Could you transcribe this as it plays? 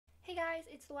guys,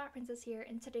 it's the Wild Princess here,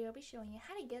 and today I'll be showing you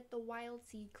how to get the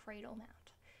Wildseed Cradle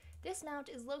mount. This mount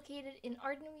is located in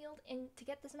Ardenweald, and to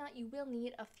get this mount you will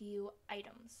need a few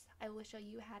items. I will show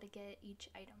you how to get each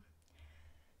item.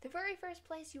 The very first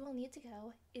place you will need to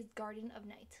go is Garden of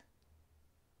Night.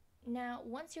 Now,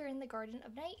 once you're in the Garden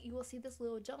of Night, you will see this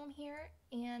little dome here,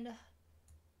 and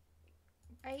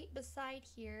right beside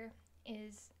here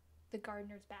is the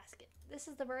Gardener's Basket. This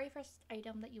is the very first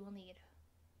item that you will need.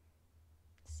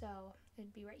 So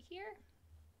it'd be right here.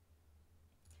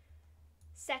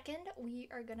 Second, we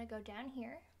are gonna go down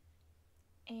here,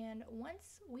 and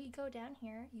once we go down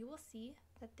here, you will see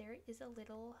that there is a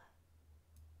little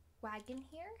wagon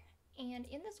here, and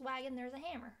in this wagon there's a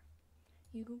hammer.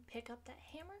 You pick up that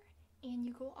hammer and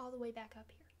you go all the way back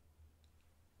up here.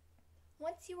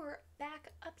 Once you are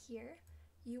back up here,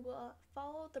 you will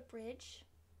follow the bridge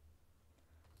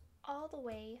all the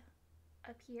way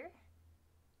up here.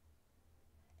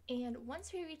 And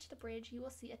once we reach the bridge, you will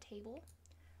see a table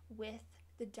with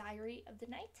the Diary of the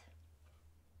Night.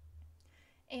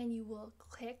 And you will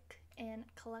click and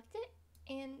collect it.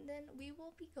 And then we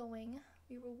will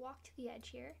walk to the edge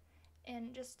here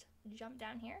and just jump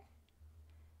down here.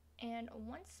 And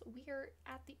once we are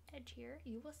at the edge here,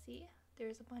 you will see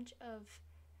there's a bunch of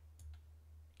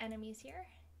enemies here.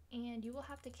 And you will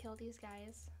have to kill these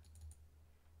guys.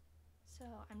 So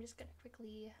I'm just going to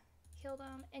quickly kill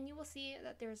them, and you will see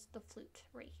that there's the flute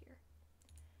right here.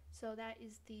 So that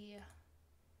is the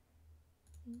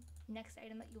next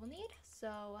item that you will need.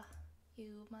 So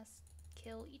you must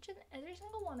kill each and every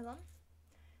single one of them.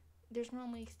 There's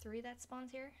normally 3 that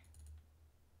spawns here,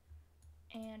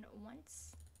 and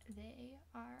once they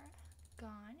are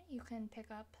gone, you can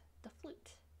pick up the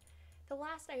flute. The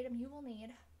last item you will need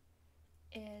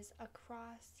is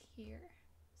across here.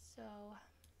 So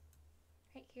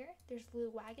right here, there's the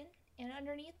little wagon, and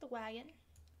underneath the wagon,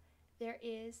 there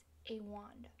is a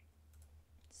wand.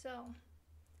 So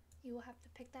you will have to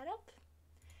pick that up.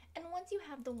 And once you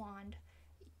have the wand,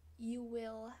 you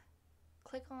will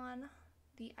click on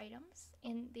the items,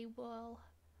 and they will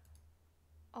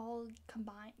all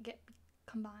get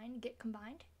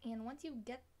combined. And once you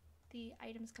get the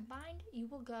items combined, you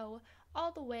will go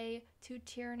all the way to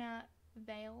Tirna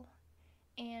Vale,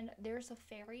 and there's a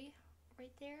ferry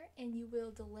right there, and you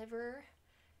will deliver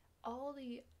all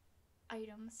the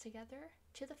items together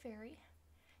to the ferry.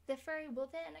 The ferry will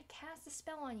then cast a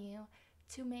spell on you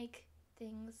to make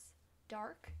things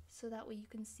dark, so that way you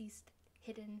can see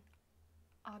hidden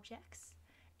objects,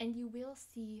 and you will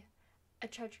see a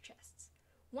treasure chest.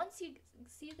 Once you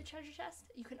see the treasure chest,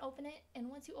 you can open it, and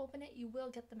once you open it, you will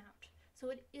get the mount. So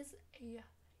it is a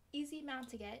easy mount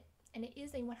to get, and it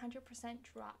is a 100%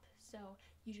 drop, so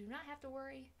you do not have to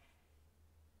worry.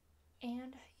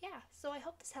 And yeah, so I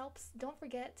hope this helps. Don't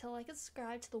forget to like and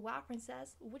subscribe to the Wild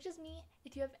Princess, which is me.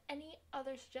 If you have any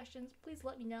other suggestions, please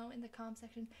let me know in the comment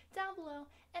section down below,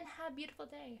 and have a beautiful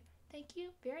day. Thank you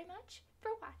very much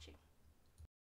for watching.